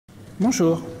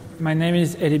Bonjour, my name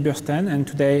is Elie Bursztein, and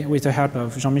today, with the help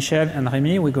of Jean-Michel and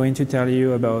Rémi, we're going to tell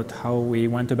you about how we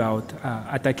went about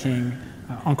attacking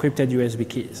encrypted USB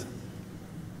keys.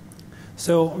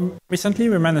 So recently,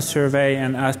 we ran a survey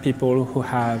and asked people who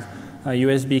have a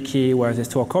USB key where they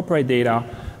store corporate data,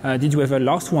 did you ever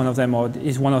lost one of them, or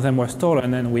is one of them was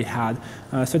stolen? And we had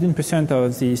 13%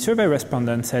 of the survey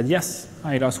respondents said, yes,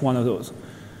 I lost one of those.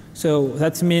 So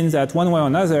that means that one way or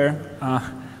another,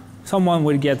 someone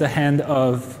will get the hand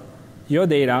of your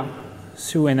data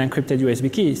through an encrypted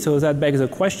USB key. So that begs the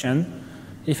question,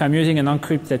 if I'm using an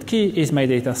encrypted key, is my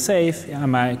data safe?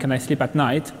 Can I sleep at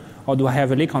night? Or do I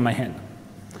have a leak on my hand?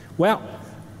 Well,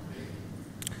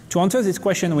 to answer this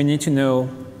question, we need to know,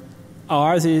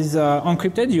 are these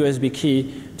encrypted USB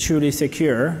key truly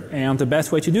secure? And the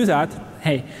best way to do that,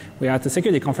 hey, we are at the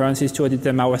security conference, is to audit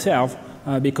them ourselves.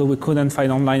 Because we couldn't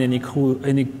find online any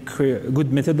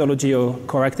good methodology or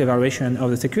correct evaluation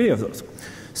of the security of those.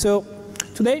 So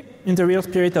today, in the real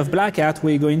spirit of Black Hat,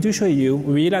 we're going to show you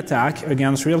real attack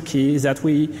against real keys that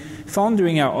we found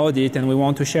during our audit, and we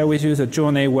want to share with you the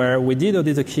journey where we did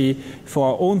audit the key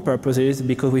for our own purposes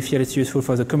because we feel it's useful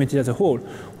for the community as a whole.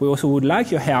 We also would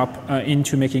like your help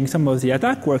into making some of the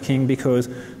attack working, because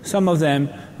some of them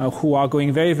who are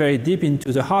going very, very deep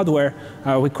into the hardware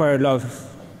require a lot of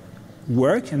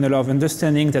work and a lot of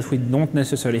understanding that we don't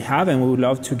necessarily have, and we would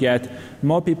love to get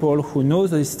more people who know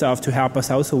this stuff to help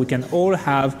us out so we can all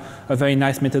have a very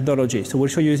nice methodology. So we'll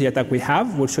show you the attack we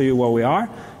have, we'll show you where we are,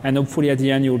 and hopefully at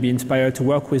the end you will be inspired to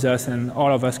work with us, and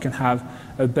all of us can have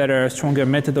a better, stronger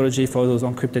methodology for those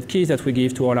encrypted keys that we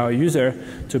give to all our users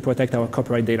to protect our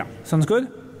corporate data. Sounds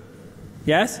good?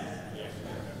 Yes? Yes.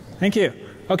 Thank you.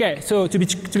 Okay, so to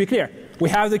be clear, we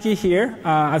have the key here.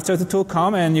 After the talk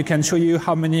come, and you can show you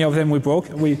how many of them we broke.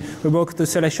 We broke the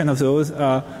selection of those.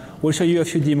 We'll show you a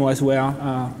few demos as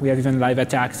well. We have even live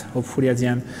attacks, hopefully at the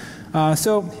end.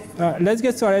 So let's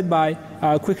get started by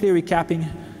quickly recapping.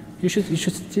 You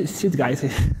should sit, guys.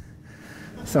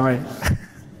 Sorry.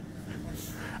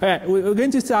 Okay, we're going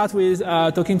to start with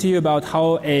talking to you about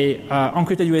how a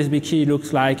encrypted USB key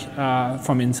looks like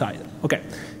from inside. Okay,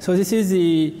 so this is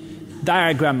the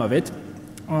diagram of it.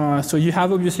 So you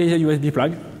have obviously the USB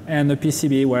plug and the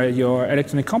PCB where your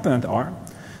electronic components are.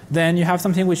 Then you have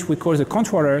something which we call the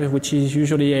controller, which is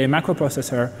usually a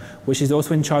microprocessor, which is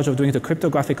also in charge of doing the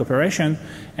cryptographic operation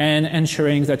and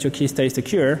ensuring that your key stays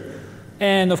secure.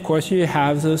 And of course you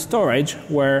have the storage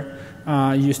where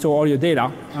you store all your data.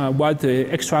 What the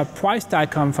extra price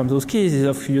tag comes from those keys is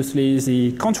obviously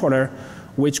the controller,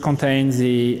 which contains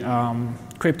the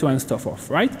crypto and so forth,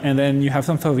 right? And then you have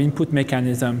some sort of input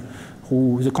mechanism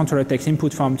who the controller takes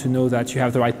input from to know that you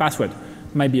have the right password.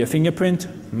 Might be a fingerprint,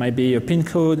 might be a PIN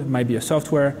code, might be a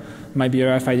software, might be a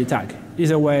RFID tag.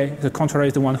 Either way, the controller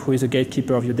is the one who is the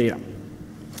gatekeeper of your data.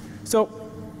 So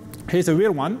here's a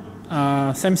real one.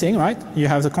 Same thing, right? You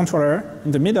have the controller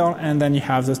in the middle, and then you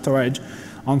have the storage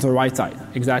on the right side.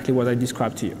 Exactly what I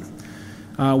described to you.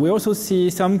 We also see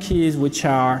some keys which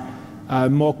are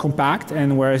more compact,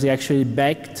 and where they actually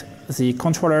baked the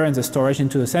controller and the storage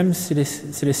into the same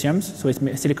silicon,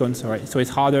 sorry. So it's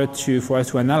harder for us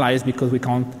to analyze because we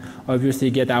can't obviously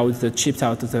get out the chips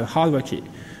out of the hardware key.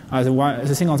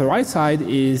 The thing on the right side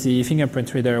is the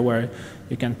fingerprint reader where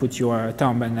you can put your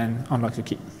thumb and then unlock the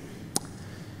key.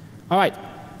 All right.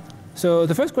 So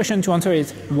the first question to answer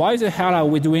is, why the hell are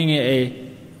we doing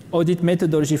a audit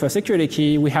methodology for security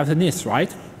key? We have the NIST,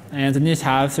 right? And the NIST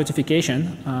have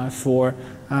certification for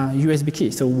USB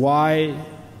key. So why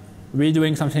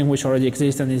redoing something which already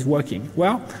exists and is working?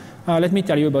 Well, let me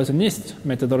tell you about the NIST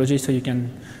methodology so you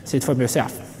can see it for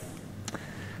yourself.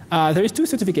 There is two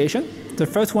certifications. The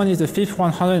first one is the FIPS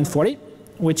 140,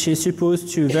 which is supposed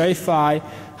to verify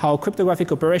how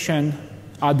cryptographic operations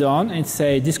are done. It's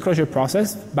a disclosure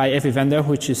process by every vendor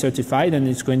which is certified, and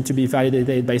it's going to be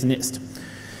validated by the NIST.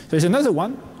 There's another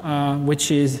one, which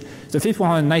is the FIPS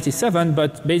 197,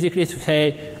 but basically to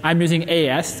say I'm using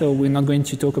AES, so we're not going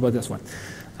to talk about this one.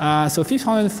 So FIPS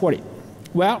 140.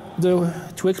 Well,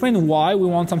 to explain why we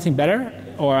want something better,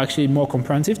 or actually more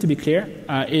comprehensive to be clear,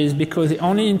 is because they're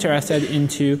only interested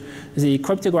into the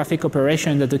cryptographic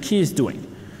operation that the key is doing.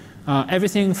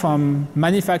 Everything from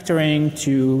manufacturing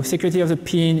to security of the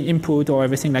PIN, input, or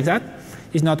everything like that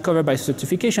is not covered by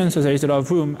certification, so there is a lot of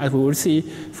room, as we will see,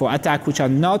 for attacks which are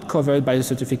not covered by the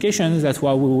certifications. That's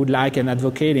why we would like and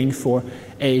advocating for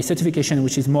a certification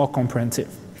which is more comprehensive.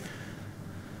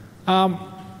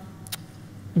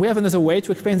 We have another way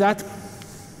to explain that.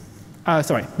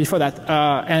 Sorry, before that.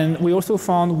 And we also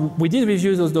found, we did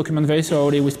review those documents very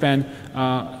thoroughly. We spent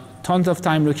tons of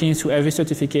time looking through every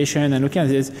certification and looking at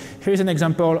this. Here's an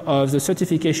example of the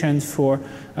certification for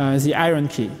the iron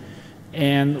key.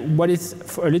 And what is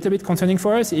a little bit concerning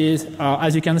for us is,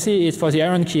 as you can see, it's for the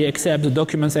iron key, except the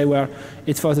documents say, well,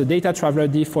 it's for the data traveler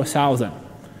D4000.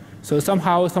 So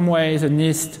somehow, some way, the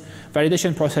NIST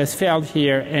validation process failed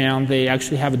here, and they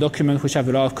actually have a document which have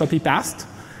a lot of copy past.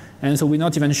 And so we're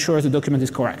not even sure the document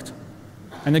is correct.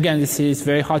 And again, this is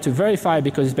very hard to verify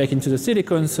because it's baked into the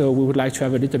silicon, so we would like to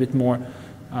have a little bit more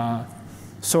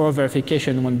thorough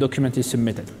verification when the document is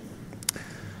submitted.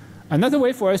 Another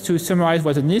way for us to summarize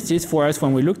what the NIST is for us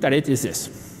when we looked at it is this.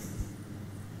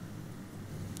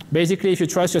 Basically, if you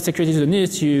trust your security to the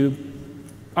NIST, you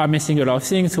are missing a lot of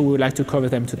things, so we would like to cover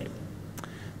them today.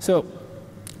 So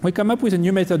we come up with a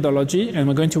new methodology, and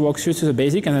we're going to walk through to the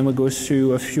basic, and then we'll go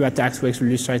through a few attacks to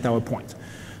illustrate our point.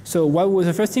 So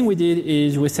the first thing we did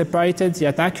is we separated the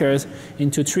attackers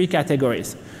into 3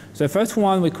 categories. The first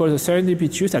one we call the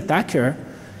serendipitous attacker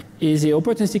is the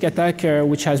opportunistic attacker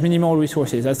which has minimal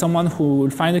resources. That's someone who will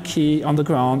find a key on the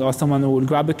ground or someone who will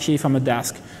grab a key from a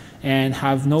desk and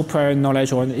have no prior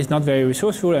knowledge or is not very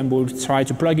resourceful and will try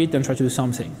to plug it and try to do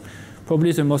something.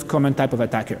 Probably the most common type of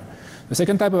attacker. The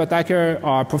second type of attacker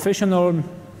are professional,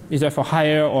 either for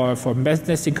hire or for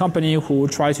business company who will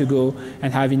try to go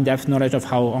and have in-depth knowledge of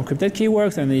how encrypted key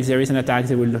works, and if there is an attack,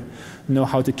 they will know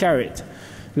how to carry it.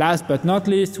 Last but not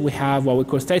least, we have what we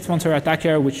call state-sponsored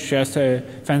attacker, which is just a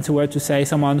fancy word to say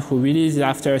someone who really is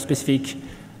after a specific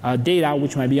data,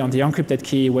 which might be on the encrypted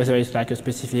key, whether it's like a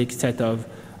specific set of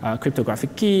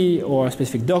cryptographic key or a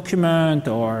specific document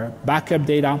or backup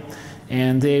data,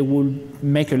 and they will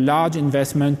make a large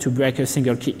investment to break a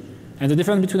single key. And the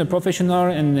difference between a professional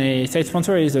and a state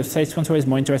sponsor is the state sponsor is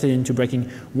more interested into breaking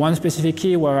one specific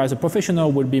key, whereas a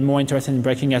professional would be more interested in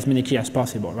breaking as many keys as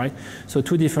possible, right? So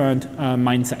 2 different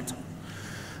mindsets.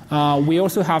 We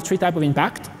also have 3 types of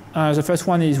impact. The first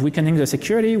one is weakening the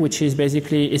security, which is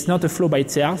basically, it's not a flow by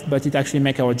itself, but it actually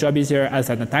makes our job easier as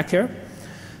an attacker.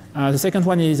 The second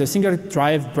one is a single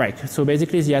drive break. So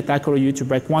basically the attack allows you to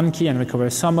break one key and recover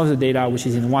some of the data which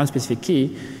is in one specific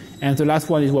key. And the last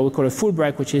one is what we call a full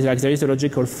break, which is like there is a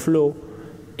logical flow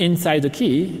inside the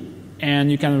key,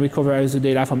 and you can recover the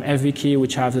data from every key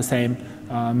which have the same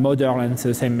model and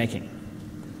the same making.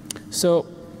 So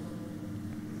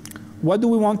what do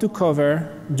we want to cover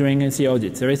during the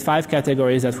audit? There is 5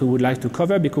 categories that we would like to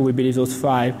cover because we believe those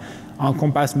 5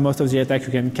 encompass most of the attacks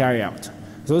you can carry out.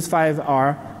 Those 5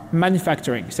 are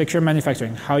manufacturing, secure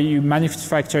manufacturing, how you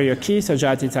manufacture your key so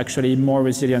that it's actually more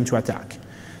resilient to attack.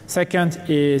 Second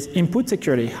is input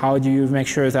security. How do you make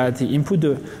sure that the input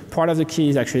part of the key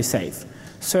is actually safe?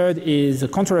 Third is the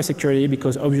controller security,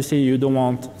 because obviously you don't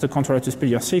want the controller to spill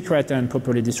your secret and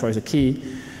properly destroy the key.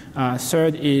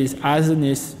 Third is as an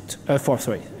is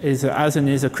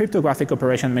a cryptographic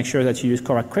operation, make sure that you use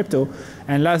correct crypto.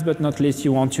 And last but not least,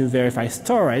 you want to verify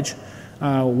storage,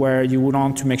 where you would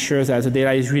want to make sure that the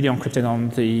data is really encrypted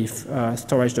on the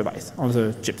storage device, on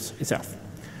the chips itself.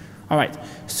 All right,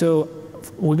 so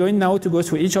we're going now to go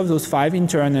through each of those 5 in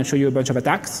turn and show you a bunch of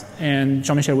attacks. And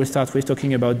Jean-Michel will start with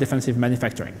talking about defensive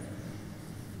manufacturing.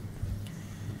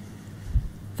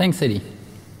 Thanks, Elie.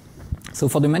 So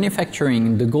for the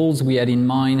manufacturing, the goals we had in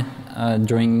mind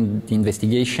during the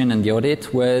investigation and the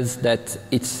audit was that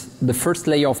it's the first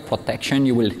layer of protection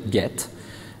you will get,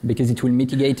 because it will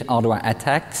mitigate hardware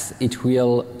attacks. It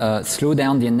will slow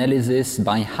down the analysis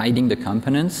by hiding the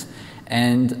components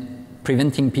and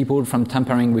preventing people from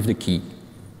tampering with the key.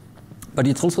 But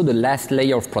it's also the last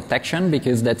layer of protection,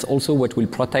 because that's also what will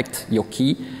protect your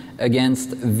key against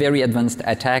very advanced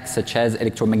attacks such as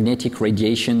electromagnetic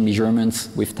radiation measurements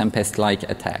with Tempest-like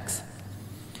attacks.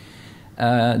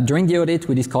 During the audit,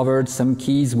 we discovered some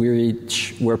keys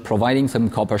which were providing some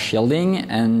copper shielding,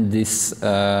 and this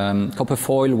copper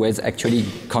foil was actually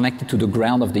connected to the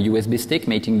ground of the USB stick,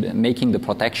 making the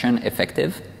protection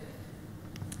effective.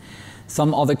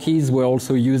 Some other keys were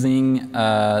also using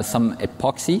some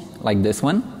epoxy, like this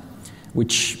one,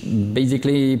 which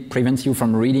basically prevents you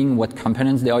from reading what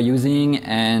components they are using,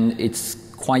 and it's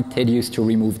quite tedious to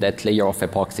remove that layer of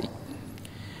epoxy.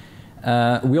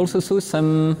 We also saw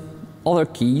some other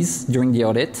keys during the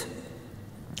audit,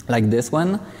 like this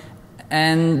one,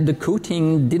 and the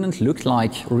coating didn't look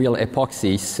like real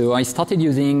epoxy, so I started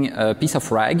using a piece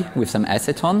of rag with some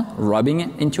acetone,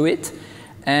 rubbing into it,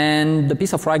 and the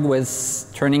piece of rag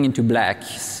was turning into black,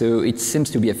 so it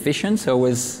seems to be efficient. So I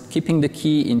was keeping the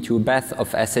key into a bath of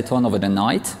acetone over the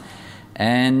night,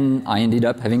 and I ended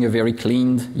up having a very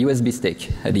cleaned USB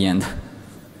stick at the end.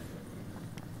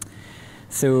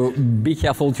 So be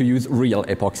careful to use real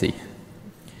epoxy.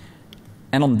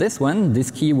 And on this one, this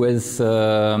key was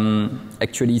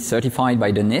actually certified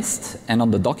by the NIST, and on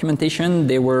the documentation,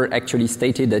 they were actually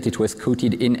stated that it was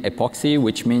coated in epoxy,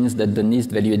 which means that the NIST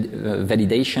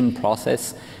validation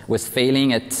process was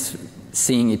failing at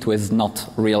seeing it was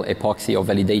not real epoxy or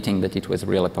validating that it was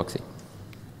real epoxy.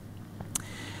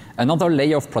 Another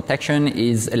layer of protection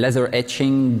is laser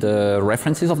etching the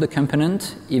references of the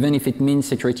component. Even if it means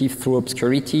security through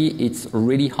obscurity, it's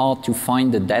really hard to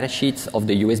find the datasheets of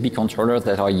the USB controllers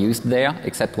that are used there,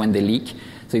 except when they leak.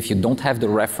 So if you don't have the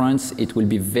reference, it will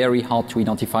be very hard to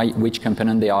identify which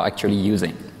component they are actually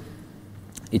using.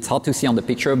 It's hard to see on the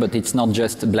picture, but it's not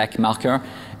just a black marker,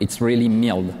 it's really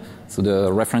milled. So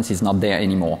the reference is not there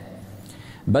anymore.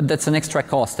 But that's an extra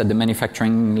cost at the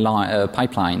manufacturing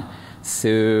pipeline.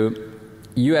 So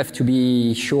you have to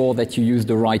be sure that you use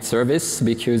the right service,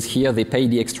 because here they pay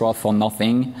the extra for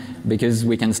nothing, because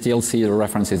we can still see the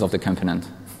references of the component.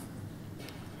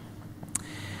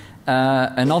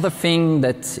 Another thing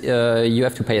that you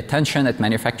have to pay attention at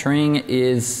manufacturing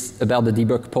is about the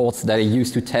debug ports that are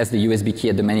used to test the USB key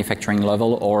at the manufacturing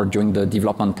level or during the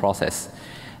development process.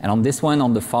 And on this one,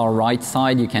 on the far right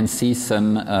side, you can see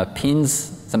some pins,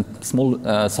 some small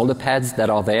solder pads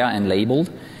that are there and labeled,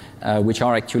 which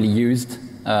are actually used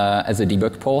as a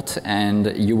debug port,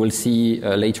 and you will see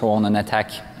later on an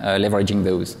attack leveraging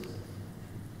those.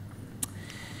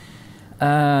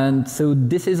 And so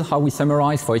this is how we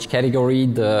summarize for each category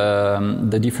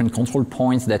the different control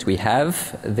points that we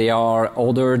have. They are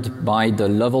ordered by the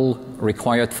level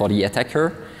required for the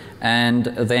attacker, and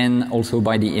then also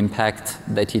by the impact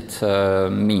that it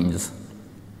means.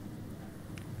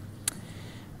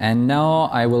 And now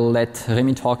I will let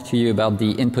Rémi talk to you about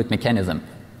the input mechanism.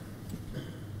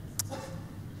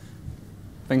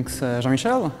 Thanks,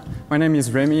 Jean-Michel. My name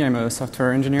is Rémi. I'm a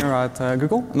software engineer at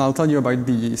Google, and I'll tell you about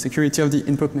the security of the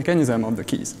input mechanism of the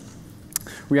keys.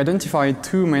 We identified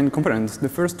two main components. The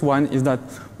first one is that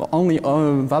only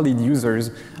valid users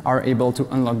are able to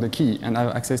unlock the key and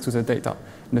have access to the data.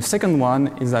 And the second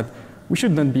one is that we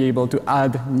should not be able to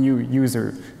add new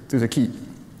user to the key.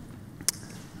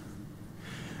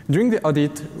 During the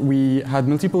audit, we had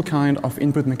multiple kinds of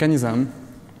input mechanism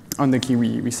on the key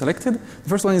we selected. The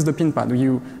first one is the pin pad.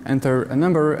 You enter a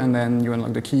number and then you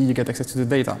unlock the key, you get access to the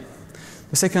data.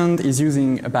 The second is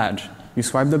using a badge. You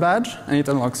swipe the badge and it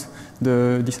unlocks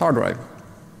this hard drive.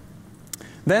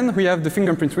 Then we have the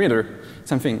fingerprint reader.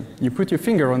 Same thing. You put your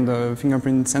finger on the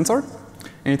fingerprint sensor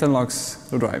and it unlocks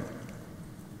the drive.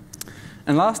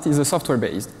 And last is the software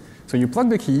based. So you plug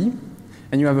the key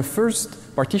and you have a first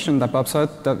partition that pops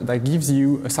up that gives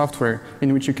you a software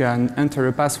in which you can enter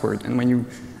a password. And when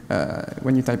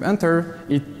you type enter,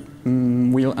 it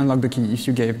will unlock the key if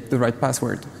you gave the right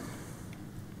password.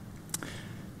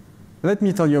 Let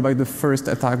me tell you about the first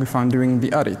attack we found during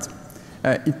the audit.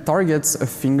 It targets a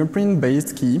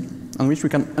fingerprint-based key on which we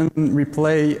can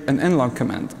replay an unlock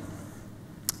command.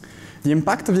 The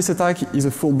impact of this attack is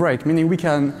a full break, meaning we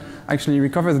can actually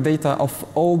recover the data of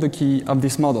all the key of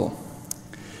this model.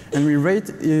 And we rate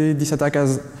this attack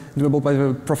as doable by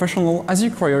the professional as you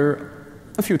require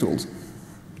a few tools.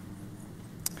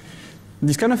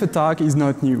 This kind of attack is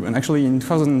not new, and actually in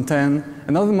 2010,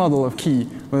 another model of key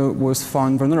was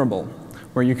found vulnerable,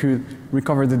 where you could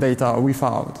recover the data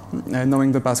without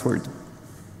knowing the password.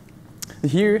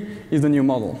 Here is the new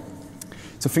model.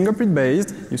 It's a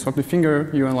fingerprint-based. You swap the finger,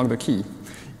 you unlock the key.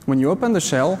 When you open the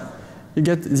shell, you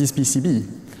get this PCB.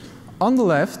 On the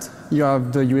left, you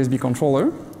have the USB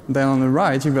controller. Then on the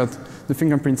right, you've got the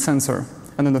fingerprint sensor.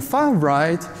 And on the far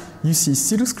right, you see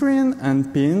pseudo screen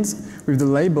and pins with the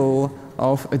label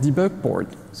of a debug port.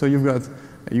 So you've got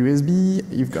a USB,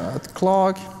 you've got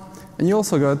clock, and you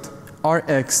also got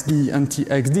RxD and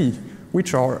TXD,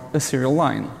 which are a serial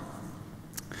line.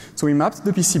 So we mapped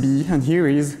the PCB, and here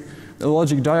is the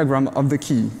logic diagram of the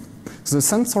key. So the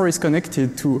sensor is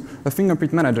connected to a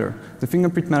fingerprint manager. The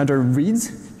fingerprint manager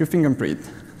reads your fingerprint.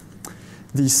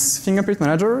 This fingerprint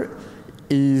manager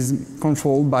is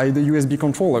controlled by the USB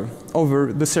controller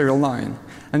over the serial line.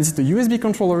 And it's the USB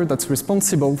controller that's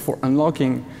responsible for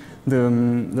unlocking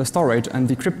the storage and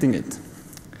decrypting it.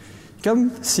 You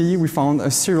can see we found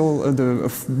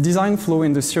the design flow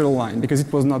in the serial line because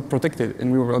it was not protected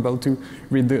and we were able to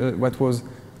read what was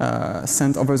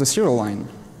sent over the serial line.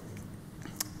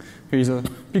 Here is a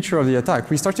picture of the attack.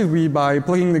 We started by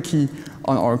plugging the key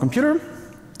on our computer,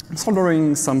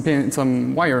 soldering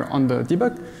some wire on the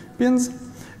debug pins,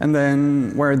 and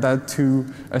then wired that to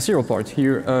a serial port,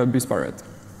 here a bus pirate.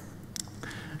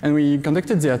 And we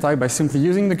conducted the attack by simply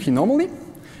using the key normally,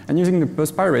 and using the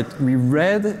bus pirate, we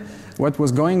read what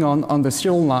was going on the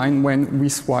serial line when we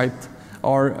swiped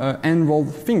our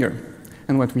enrolled finger.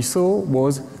 and what we saw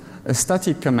was a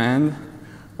static command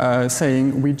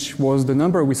saying which was the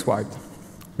number we swiped.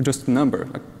 Just a number,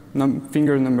 like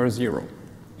finger number 0.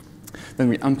 Then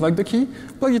we unplug the key,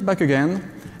 plug it back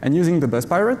again, and using the bus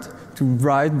pirate to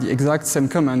write the exact same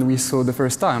command we saw the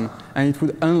first time, and it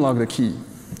would unlock the key.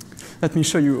 Let me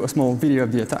show you a small video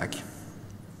of the attack.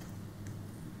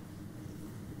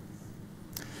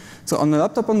 So on the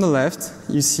laptop on the left,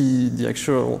 you see the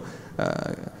actual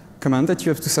command that you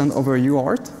have to send over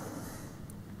UART.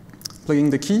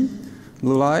 Plugging the key,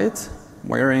 blue light,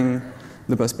 wiring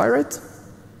the bus pirate.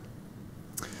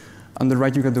 On the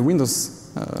right, you got the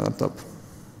Windows laptop.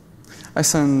 I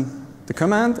send the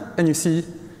command, and you see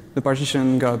the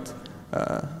partition got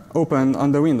opened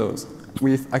on the Windows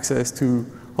with access to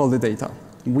all the data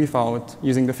without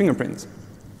using the fingerprint.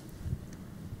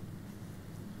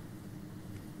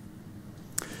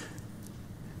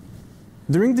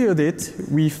 During the audit,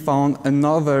 we found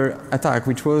another attack,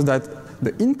 which was that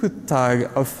the input tag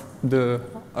of the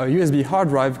USB hard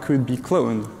drive could be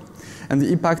cloned. And the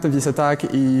impact of this attack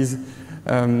is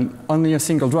only a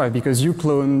single drive, because you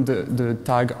clone the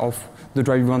tag of the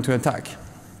drive you want to attack.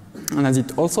 And as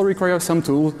it also requires some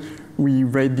tools, we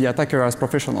rate the attacker as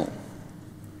professional.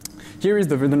 Here is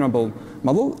the vulnerable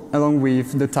model, along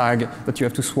with the tag that you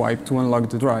have to swipe to unlock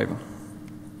the drive.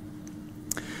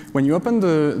 When you open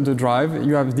the drive,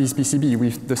 you have this PCB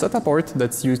with the SATA port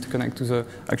that's used to connect to the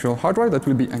actual hard drive that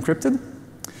will be encrypted.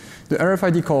 The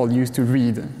RFID call used to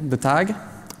read the tag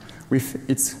with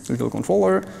its little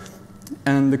controller,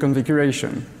 and the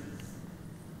configuration.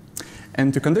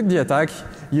 And to conduct the attack,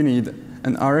 you need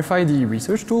an RFID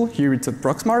research tool. Here it's a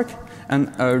Proxmark, and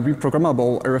a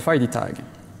reprogrammable RFID tag.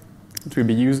 It will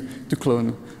be used to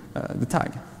clone the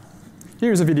tag.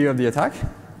 Here is a video of the attack.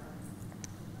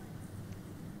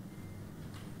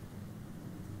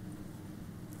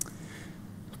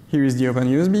 Here is the open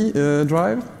USB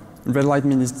drive. Red light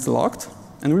means it's locked,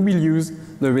 and we will use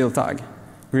the real tag.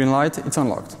 Green light, it's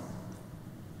unlocked.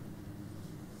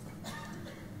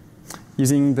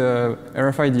 Using the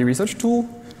RFID research tool,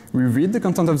 we read the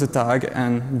content of the tag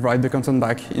and write the content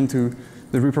back into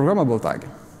the reprogrammable tag.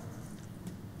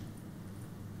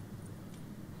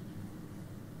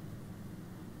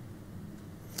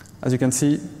 As you can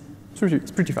see,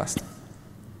 it's pretty fast.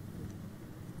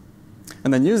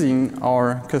 And then using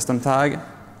our custom tag,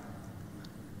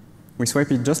 we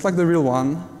swipe it just like the real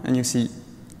one, and you see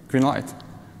green light.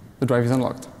 The drive is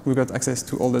unlocked. We've got access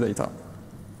to all the data.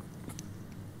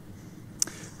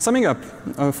 Summing up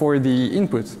for the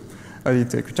input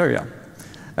audit criteria,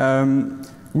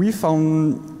 we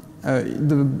found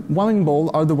the one in bold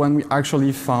are the one we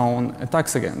actually found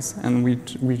attacks against, and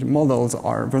which models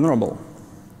are vulnerable,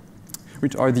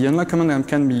 which are the unlock command that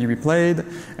can be replayed,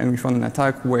 and we found an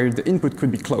attack where the input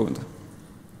could be cloned.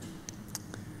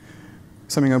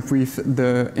 Summing up with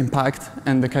the impact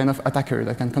and the kind of attacker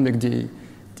that can conduct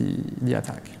the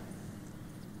attack.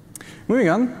 Moving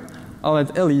on, I'll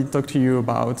let Elie talk to you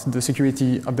about the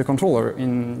security of the controller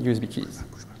in USB keys.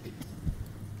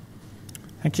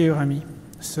 Thank you, Rémi.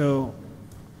 So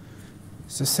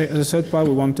the third part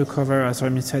we want to cover, as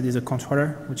Rémi said, is the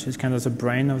controller, which is kind of the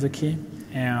brain of the key.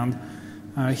 And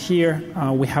here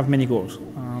we have many goals,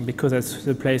 because that's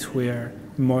the place where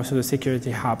most of the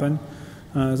security happens.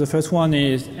 The first one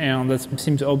is, and that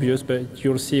seems obvious, but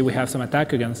you'll see we have some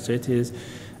attack against it, is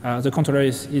the controller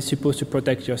is supposed to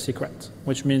protect your secret,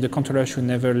 which means the controller should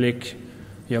never leak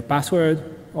your password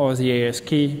or the AES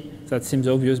key. That seems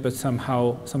obvious, but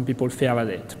somehow some people fail at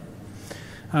it.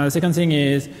 The second thing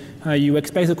is you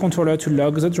expect the controller to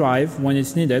lock the drive when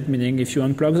it's needed, meaning if you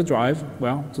unplug the drive,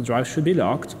 well, the drive should be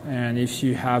locked. And if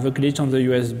you have a glitch on the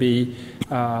USB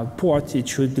port, it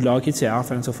should lock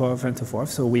itself, and so forth and so forth.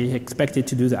 So we expect it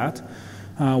to do that.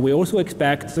 We also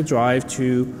expect the drive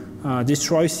to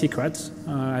destroy secrets,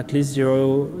 at least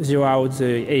zero out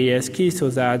the AES key so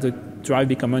that the drive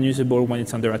becomes unusable when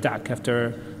it's under attack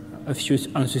after a few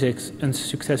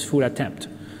unsuccessful attempts.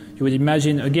 You would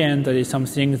imagine, again, that is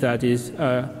something that is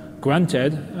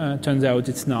granted. Turns out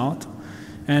it's not.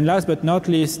 And last but not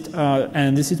least,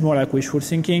 and this is more like wishful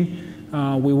thinking,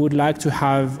 we would like to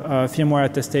have firmware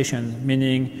attestation,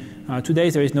 meaning today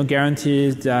there is no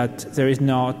guarantees that there is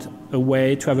not a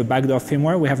way to have a backdoor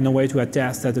firmware. We have no way to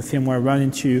attest that the firmware run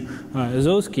into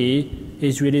those keys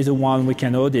is really the one we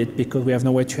can audit, because we have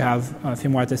no way to have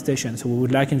firmware attestation. So we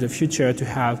would like in the future to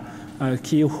have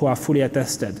keys who are fully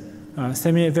attested.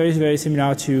 Very, very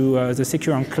similar to the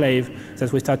secure enclave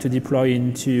that we start to deploy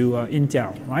into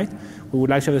Intel, right? We would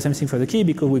like to have the same thing for the key,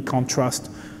 because we can't trust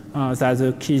that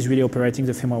the key is really operating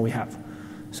the firmware we have.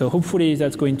 So hopefully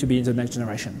that's going to be in the next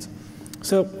generations.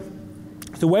 So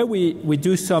the way we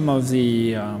do some of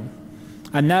the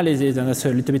analysis, and that's a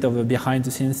little bit of a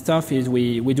behind-the-scenes stuff, is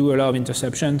we do a lot of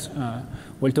interceptions.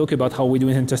 We'll talk about how we do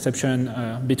interception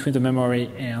between the memory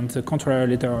and the controller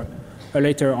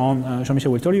later on.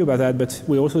 Jean-Michel will tell you about that, but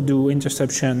we also do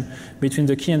interception between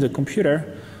the key and the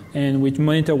computer, and we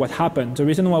monitor what happened. The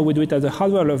reason why we do it at the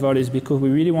hardware level is because we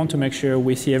really want to make sure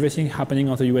we see everything happening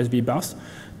on the USB bus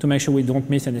to make sure we don't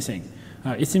miss anything.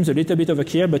 It seems a little bit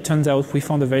overkill, but turns out we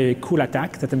found a very cool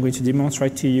attack that I'm going to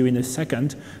demonstrate to you in a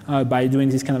second by doing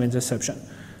this kind of interception.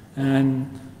 And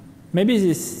maybe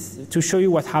this, to show you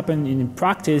what happened in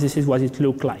practice, this is what it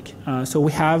looked like. So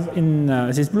we have in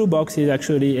this blue box is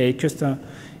actually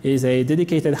a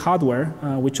dedicated hardware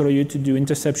which allows you to do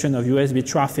interception of USB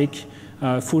traffic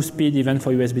full speed even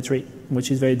for USB 3,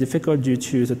 which is very difficult due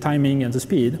to the timing and the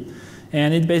speed.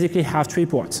 And it basically has 3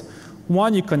 ports.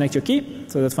 One, you connect your key,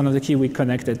 so that's one of the keys we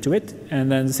connected to it.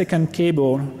 And then the second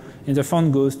cable in the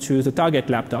front goes to the target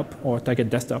laptop or target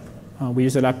desktop. We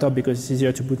use a laptop because it's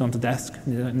easier to put on the desk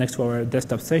next to our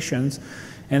desktop stations.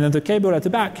 And then the cable at the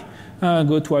back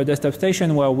go to our desktop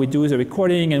station where we do the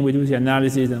recording and we do the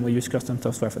analysis and we use custom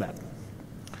software for that.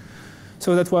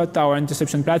 So that's what our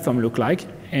interception platform looks like.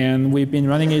 And we've been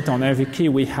running it on every key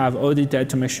we have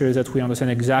audited to make sure that we understand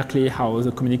exactly how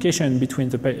the communication between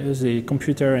the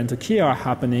computer and the key are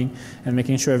happening and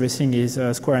making sure everything is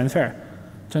square and fair.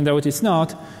 Turned out it's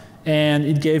not. And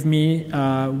it gave me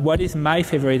what is my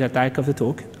favorite attack of the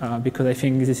talk, because I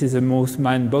think this is the most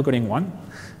mind-boggling one.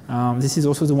 This is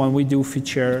also the one we do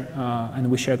feature and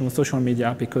we share it on social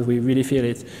media because we really feel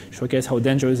it showcases how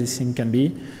dangerous this thing can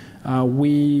be.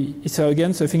 It's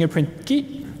against a fingerprint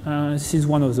key. This is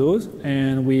one of those,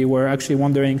 and we were actually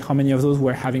wondering how many of those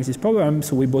were having this problem,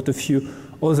 so we bought a few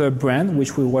other brands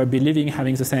which we were believing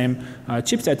having the same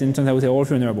chipset, and it turns out they're all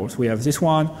vulnerable. So we have this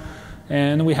one,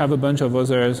 and we have a bunch of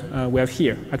others we have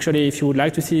here. Actually, if you would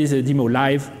like to see the demo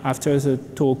live after the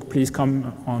talk, please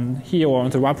come on here or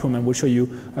on the wrap room and we'll show you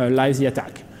live the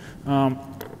attack, to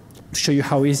show you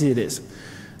how easy it is.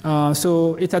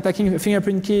 So it's attacking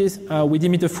fingerprint keys. We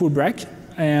deem a full break,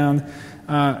 and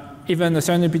even a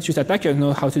surreptitious attacker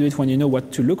knows how to do it when you know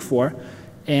what to look for.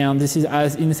 And this is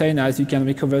as insane as you can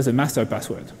recover the master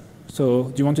password. So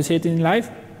do you want to see it in live?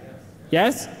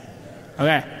 Yes?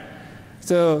 Okay.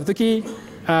 So the key,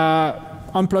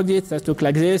 unplugged it, that looked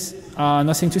like this.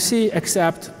 Nothing to see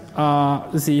except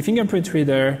the fingerprint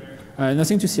reader.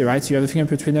 Nothing to see, right? So you have the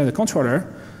fingerprint reader and the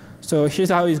controller. So here's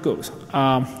how it goes.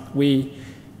 We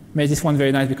made this one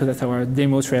very nice because that's our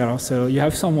demo trailer. So you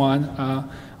have someone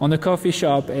on a coffee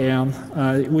shop and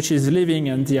which is leaving,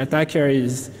 and the attacker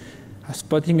is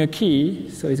spotting a key,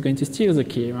 so he's going to steal the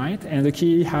key, right? And the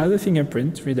key has a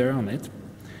fingerprint reader on it.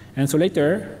 And so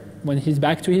later, when he's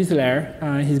back to his lair,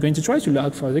 he's going to try to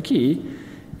log for the key.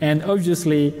 And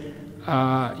obviously,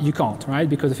 you can't, right?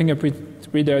 Because the fingerprint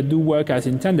reader do work as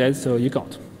intended, so you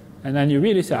can't. And then you're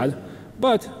really sad.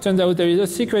 But turns out there is a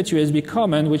secret USB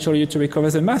command which allows you to recover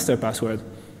the master password.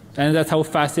 And that's how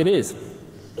fast it is.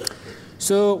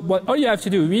 So all you have to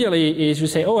do really is you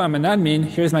say, oh, I'm an admin,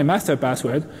 here's my master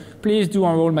password. Please do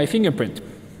enroll my fingerprint.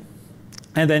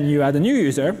 And then you add a new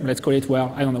user. Let's call it,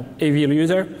 well, I don't know, AVL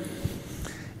user.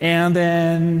 And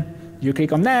then you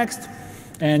click on next,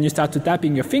 and you start to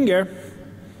tapping your finger.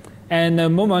 And a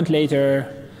moment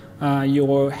later, you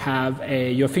will have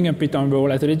your fingerprint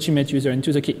enroll as a legitimate user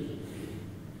into the key.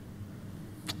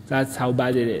 That's how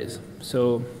bad it is.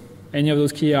 So any of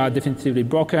those keys are definitively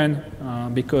broken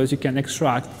because you can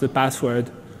extract the password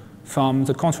from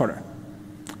the controller.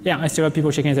 Yeah, I still have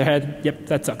people shaking their head. Yep,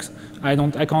 that sucks. I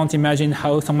can't imagine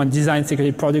how someone designs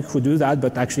security product would do that,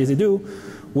 but actually they do,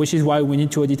 which is why we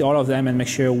need to audit all of them and make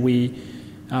sure we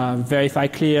verify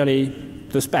clearly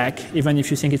the spec. Even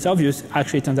if you think it's obvious,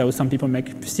 actually it turns out some people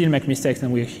still make mistakes,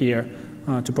 and we're here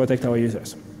to protect our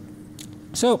users.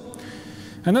 So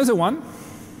another one.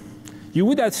 You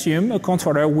would assume a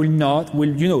controller will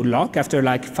lock after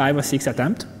like 5 or 6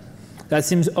 attempts. That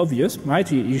seems obvious, right?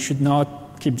 You should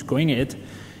not keep going it.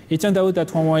 It turned out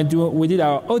that when we did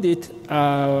our audit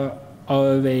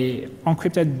of a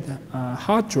encrypted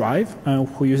hard drive,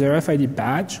 who use a RFID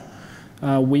badge,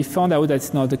 we found out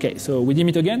that's not the case. So we deem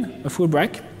it again a full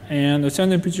break, and a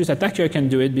surreptitious attacker can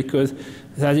do it because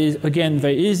that is again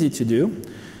very easy to do.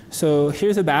 So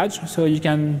here's a badge, so you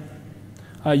can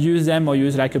use them or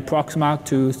use like a Proxmark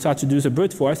to start to do the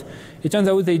brute force. It turns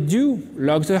out they do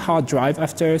log the hard drive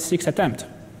after 6 attempts.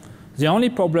 The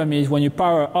only problem is when you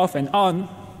power off and on,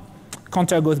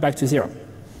 counter goes back to 0.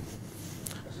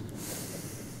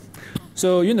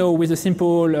 So with a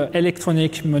simple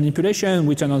electronic manipulation,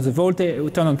 we turn on the voltage, we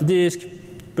turn on the disk,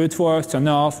 brute force, turn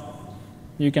off,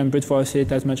 You can brute force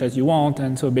it as much as you want,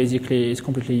 and so basically it's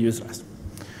completely useless.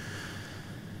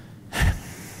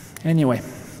 Anyway,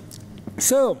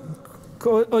 so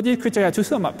audit criteria to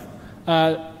sum up.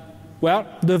 Well,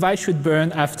 the device should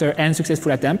burn after n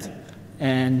successful attempt,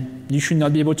 and you should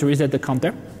not be able to reset the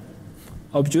counter.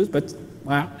 Obvious, but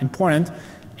well, important.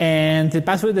 And the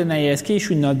password and AES key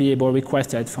should not be able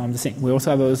requested from the thing. We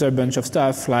also have other bunch of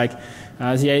stuff like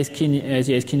the AES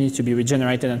key needs to be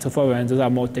regenerated and so forth, and those are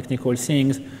more technical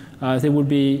things. They will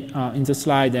be in the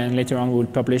slide, and later on we'll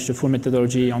publish the full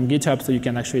methodology on GitHub so you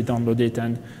can actually download it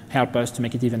and help us to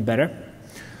make it even better.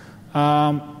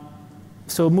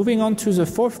 So moving on to the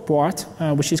fourth part,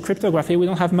 which is cryptography, we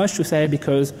don't have much to say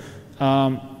because,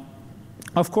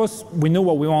 of course, we know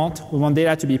what we want. We want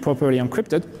data to be properly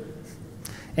encrypted.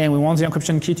 And we want the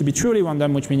encryption key to be truly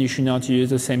random, which means you should not use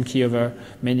the same key over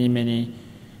many, many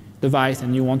devices.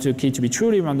 And you want the key to be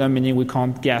truly random, meaning we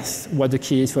can't guess what the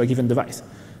key is for a given device.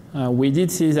 We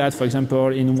did see that, for example,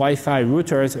 in Wi-Fi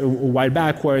routers a while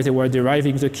back, where they were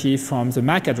deriving the key from the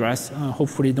MAC address.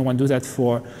 Hopefully no one does that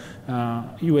for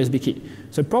USB key.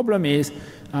 The problem is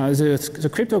the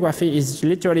cryptography is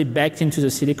literally baked into the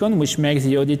silicon, which makes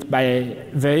the audit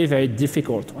very, very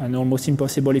difficult and almost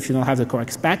impossible if you don't have the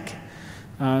correct spec.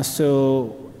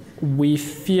 So we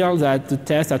feel that the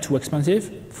tests are too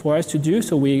expensive for us to do,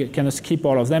 so we kind of skip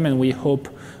all of them, and we hope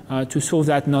to solve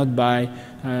that not by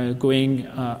going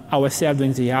ourselves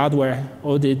doing the hardware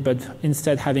audit, but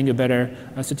instead having a better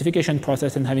certification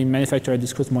process and having manufacturer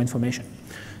disclose more information.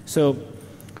 So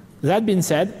that being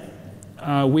said,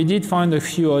 we did find a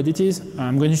few oddities.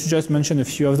 I'm going to just mention a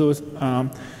few of those.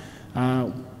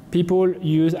 People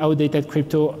use outdated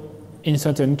crypto in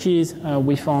certain keys.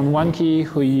 We found one key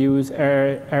who used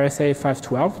RSA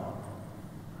 512.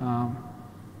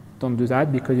 Don't do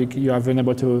that because you are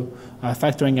vulnerable to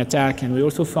factoring attack. And we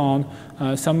also found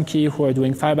some key who are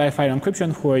doing file-by-file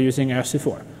encryption who are using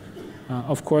RC4.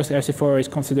 Of course, RC4 is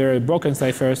considered a broken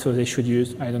cipher, so they should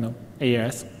use, I don't know,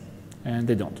 AES, and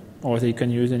they don't. Or they can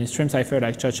use any stream cipher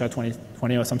like Cha-Cha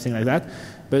 2020 or something like that,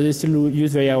 but they still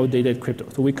use very outdated crypto.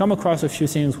 So we come across a few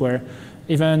things where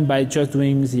even by just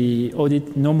doing the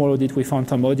audit, normal audit, we found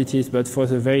some oddities, but for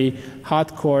the very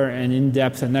hardcore and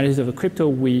in-depth analysis of a crypto,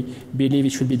 we believe it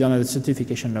should be done at the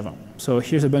certification level. So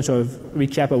here's a bunch of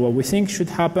recap of what we think should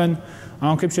happen.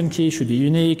 Our encryption key should be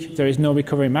unique. There is no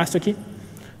recovery master key,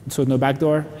 so no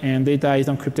backdoor, and data is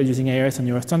encrypted using AES and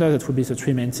Euro standard. That would be the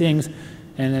three main things.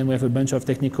 And then we have a bunch of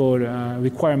technical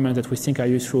requirements that we think are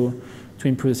useful to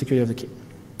improve the security of the key.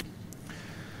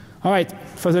 All right,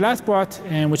 for the last part,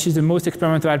 and which is the most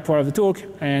experimental part of the talk,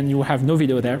 and you have no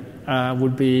video there,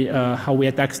 would be how we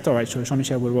attack storage. So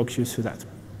Jean-Michel will walk you through that.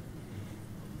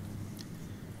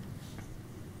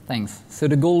 Thanks. So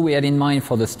the goal we had in mind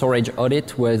for the storage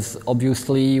audit was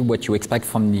obviously what you expect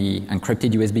from the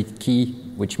encrypted USB key,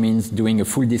 which means doing a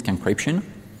full disk encryption.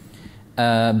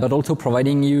 But also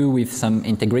providing you with some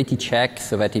integrity check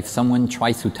so that if someone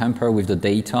tries to tamper with the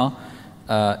data,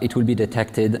 it will be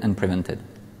detected and prevented.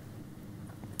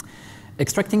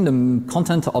 Extracting the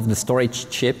content of the storage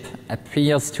chip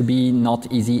appears to be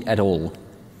not easy at all.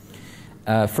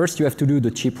 First, you have to do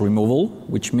the chip removal,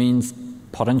 which means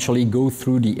potentially go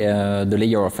through the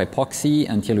layer of epoxy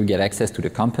until you get access to the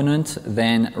component,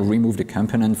 then remove the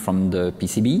component from the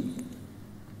PCB.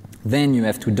 Then you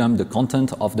have to dump the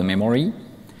content of the memory.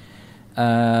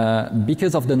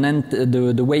 Because of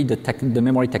the way the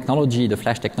memory technology, the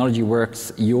flash technology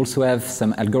works, you also have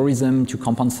some algorithm to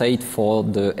compensate for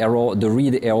the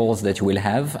read errors that you will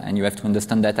have, and you have to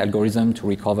understand that algorithm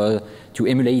to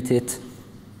emulate it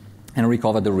and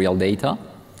recover the real data.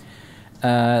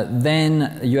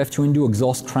 Then you have to undo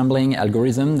exhaust scrambling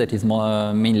algorithm that is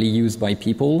mainly used by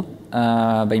people,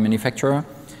 by manufacturer.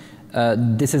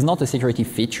 This is not a security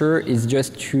feature, it's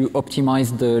just to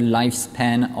optimize the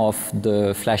lifespan of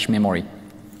the flash memory.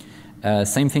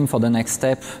 Same thing for the next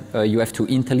step, you have to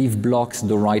interleave blocks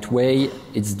the right way,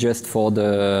 it's just for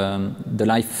the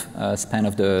lifespan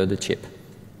of the chip.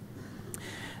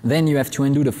 Then you have to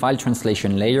undo the file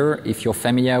translation layer. If you're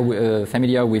familiar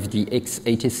with the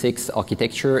x86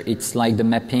 architecture, it's like the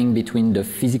mapping between the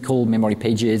physical memory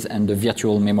pages and the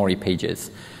virtual memory pages.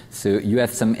 So you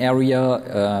have some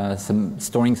area,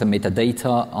 storing some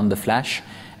metadata on the flash,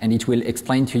 and it will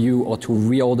explain to you how to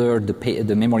reorder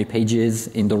the memory pages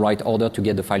in the right order to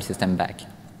get the file system back.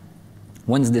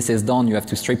 Once this is done, you have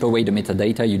to strip away the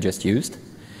metadata you just used.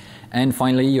 And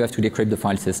finally, you have to decrypt the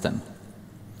file system.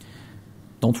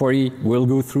 Don't worry, we'll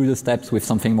go through the steps with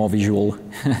something more visual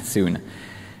soon.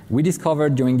 We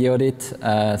discovered during the audit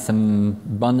some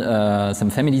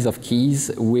families of keys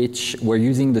which were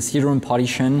using the CD-ROM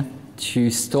partition to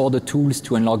store the tools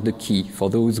to unlock the key for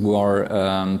those who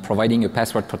are providing a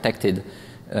password-protected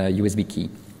USB key.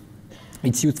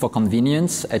 It's used for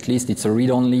convenience, at least it's a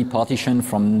read-only partition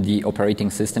from the operating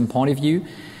system point of view.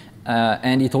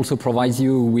 And it also provides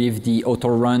you with the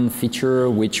auto-run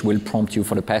feature, which will prompt you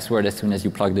for the password as soon as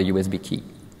you plug the USB key.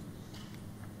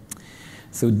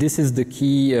 So this is the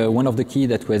key, one of the key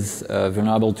that was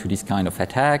vulnerable to this kind of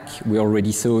attack. We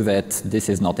already saw that this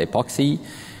is not epoxy.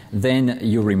 Then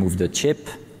you remove the chip.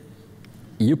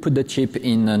 You put the chip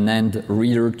in an NAND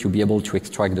reader to be able to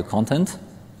extract the content.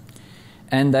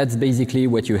 And that's basically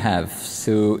what you have.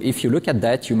 So if you look at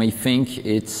that, you may think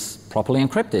it's properly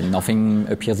encrypted. Nothing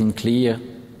appears in clear.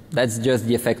 That's just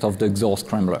the effect of the XOR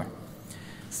scrambler.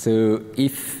 So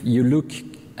if you look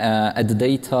at the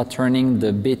data turning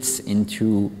the bits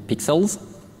into pixels,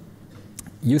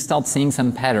 you start seeing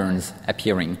some patterns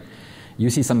appearing. You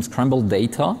see some scrambled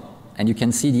data, and you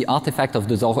can see the artifact of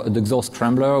the XOR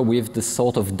scrambler with the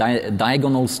sort of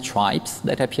diagonal stripes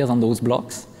that appears on those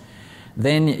blocks.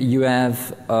 Then you have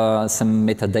some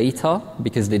metadata,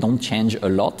 because they don't change a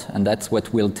lot, and that's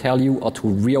what will tell you how to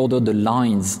reorder the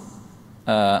lines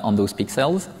on those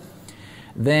pixels.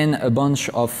 Then a bunch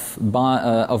of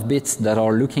bits that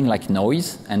are looking like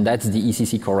noise, and that's the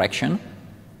ECC correction.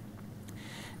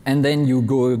 And then you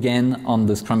go again on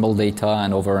the scrambled data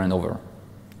and over and over.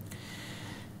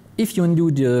 If you undo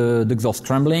the XOR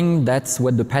scrambling, that's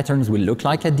what the patterns will look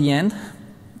like at the end.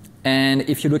 And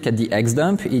if you look at the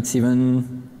XDump, it's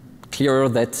even clearer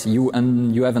that you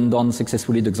have undone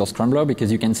successfully the XOR scrambler,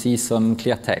 because you can see some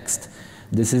clear text.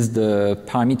 This is the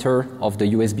parameter of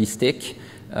the USB stick,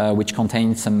 which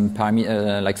contains some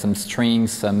like some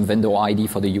strings, some vendor ID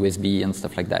for the USB and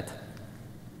stuff like that.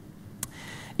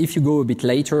 If you go a bit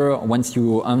later, once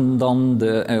you've undone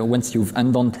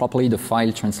properly the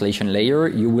file translation layer,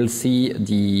 you will see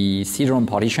the CD-ROM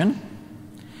partition.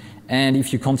 And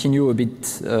if you continue a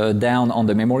bit down on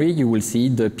the memory, you will see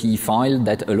the PE file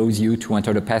that allows you to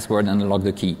enter the password and unlock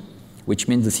the key, which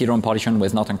means the CD-ROM partition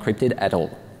was not encrypted at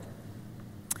all.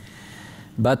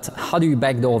 But how do you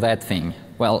backdoor that thing?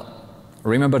 Well,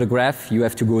 remember the graph, you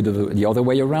have to go the other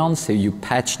way around, so you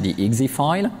patch the exe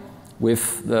file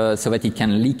so that it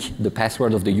can leak the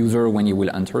password of the user when you will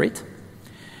enter it.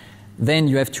 Then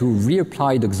you have to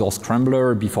reapply the XOR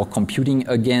scrambler before computing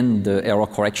again the error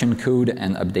correction code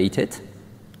and update it.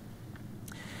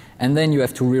 And then you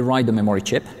have to rewrite the memory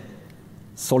chip,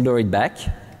 solder it back,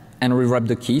 and rewrap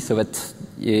the key so that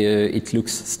it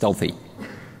looks stealthy.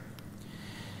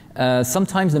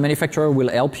 Sometimes the manufacturer will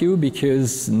help you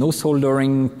because no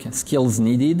soldering skills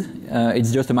needed.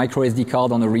 It's just a micro SD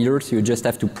card on a reader, so you just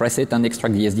have to press it and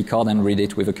extract the SD card and read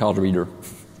it with a card reader.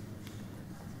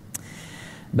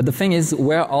 But the thing is,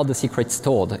 where are the secrets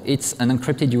stored? It's an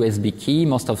encrypted USB key.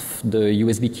 Most of the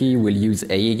USB key will use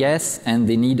AES, and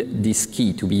they need this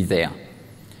key to be there.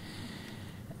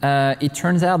 It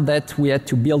turns out that we had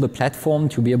to build a platform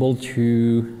to be able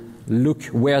to look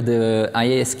where the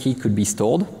IAS key could be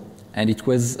stored, and it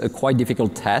was a quite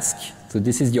difficult task. So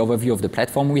this is the overview of the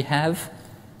platform we have.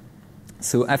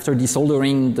 So after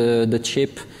desoldering the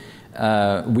chip,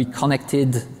 we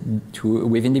connected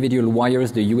with individual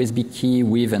wires the USB key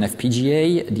with an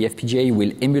FPGA. The FPGA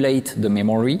will emulate the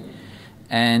memory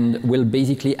and will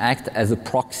basically act as a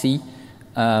proxy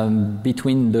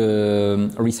between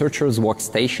the researcher's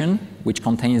workstation, which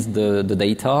contains the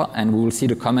data, and we will see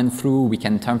the command through. We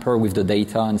can tamper with the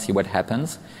data and see what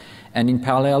happens. And in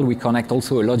parallel, we connect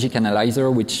also a logic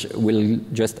analyzer, which will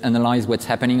just analyze what's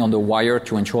happening on the wire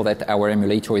to ensure that our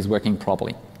emulator is working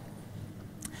properly.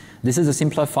 This is a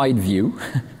simplified view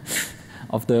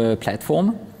of the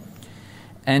platform.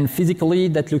 And physically,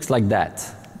 that looks like that.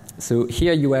 So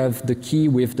here you have the key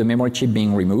with the memory chip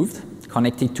being removed,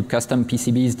 connected to custom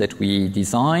PCBs that we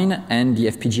design, and the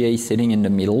FPGA sitting in the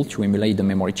middle to emulate the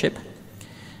memory chip.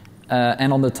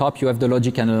 And on the top, you have the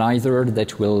logic analyzer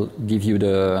that will give you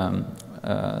the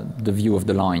view of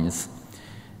the lines.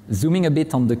 Zooming a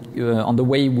bit on the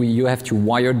way you have to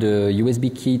wire the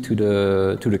USB key to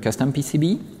the custom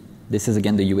PCB. This is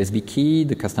again the USB key,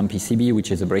 the custom PCB,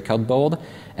 which is a breakout board,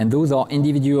 and those are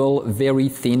individual, very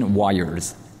thin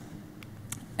wires.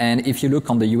 And if you look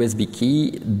on the USB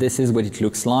key, this is what it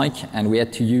looks like, and we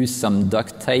had to use some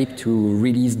duct tape to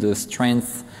release the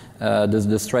strength,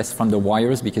 the stress from the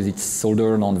wires, because it's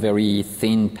soldered on very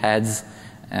thin pads,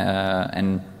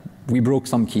 and we broke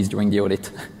some keys during the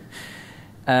audit.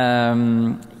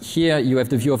 Here you have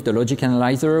the view of the logic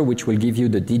analyzer, which will give you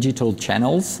the digital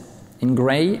channels. in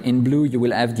gray. In blue, you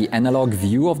will have the analog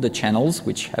view of the channels,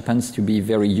 which happens to be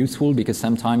very useful because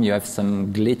sometimes you have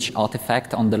some glitch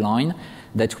artifact on the line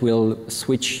that will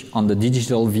switch on the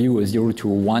digital view a 0 to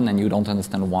a 1 and you don't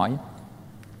understand why.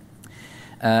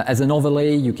 As an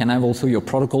overlay, you can have also your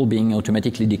protocol being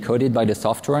automatically decoded by the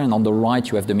software, and on the right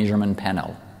you have the measurement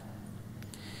panel.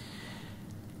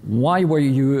 Why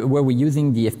were we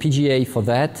using the FPGA for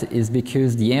that is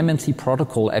because the eMMC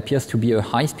protocol appears to be a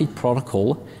high-speed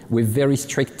protocol with very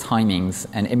strict timings,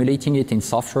 and emulating it in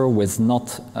software was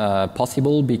not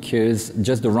possible because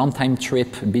just the runtime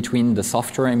trip between the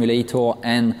software emulator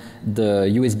and the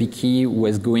USB key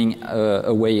was going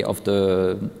away of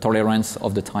the tolerance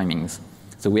of the timings.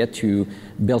 So we had to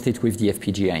build it with the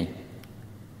FPGA.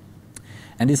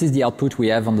 And this is the output we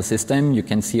have on the system. You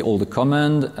can see all the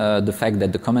commands, the fact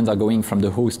that the commands are going from the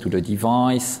host to the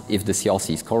device, if the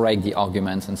CRC is correct, the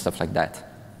arguments, and stuff like that.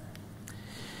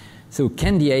 So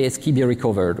can the AS key be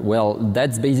recovered? Well,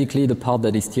 that's basically the part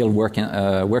that is still work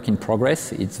in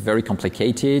progress. It's very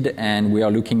complicated, and we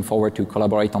are looking forward to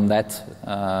collaborate on that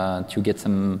to get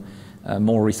some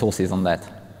more resources on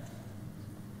that.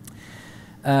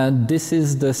 This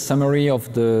is the summary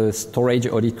of the storage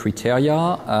audit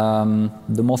criteria.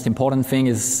 The most important thing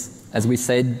is, as we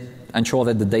said, ensure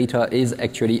that the data is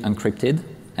actually encrypted,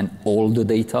 and all the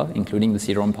data, including the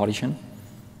CD-ROM partition.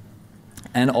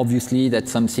 And obviously that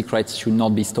some secrets should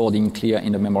not be stored in clear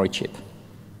in the memory chip.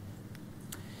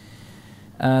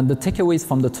 The takeaways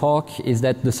from the talk is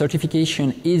that the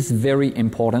certification is very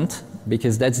important,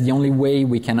 because that's the only way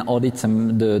we can audit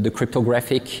the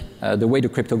cryptographic, the way the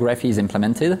cryptography is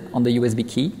implemented on the USB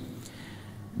key.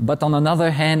 But on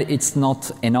another hand, it's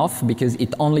not enough because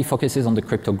it only focuses on the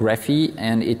cryptography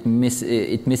and it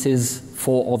misses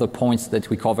 4 other points that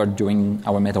we covered during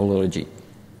our methodology.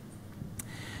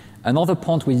 Another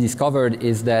point we discovered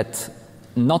is that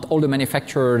not all the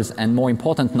manufacturers, and more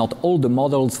important, not all the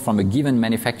models from a given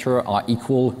manufacturer are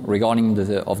equal regarding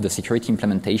the security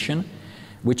implementation,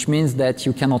 which means that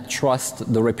you cannot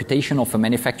trust the reputation of a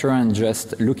manufacturer and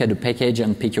just look at the package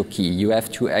and pick your key. You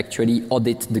have to actually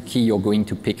audit the key you're going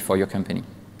to pick for your company.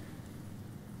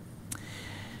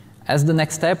 As the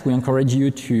next step, we encourage you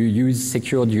to use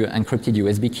secured encrypted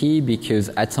USB key, because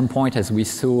at some point, as we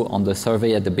saw on the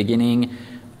survey at the beginning,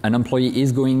 an employee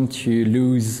is going to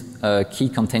lose a key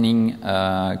containing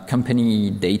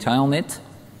company data on it.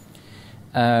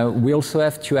 We also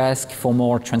have to ask for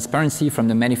more transparency from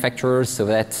the manufacturers so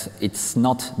that it's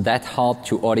not that hard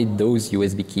to audit those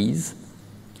USB keys.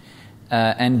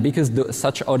 And because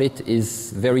such audit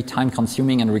is very time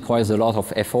consuming and requires a lot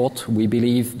of effort, we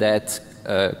believe that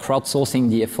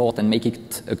crowdsourcing the effort and make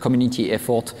it a community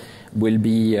effort will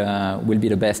be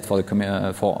the best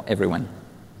for everyone.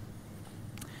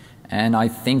 And I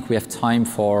think we have time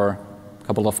for a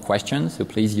couple of questions, so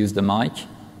please use the mic.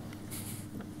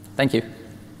 Thank you.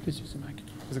 Please use the mic.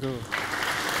 Let's go.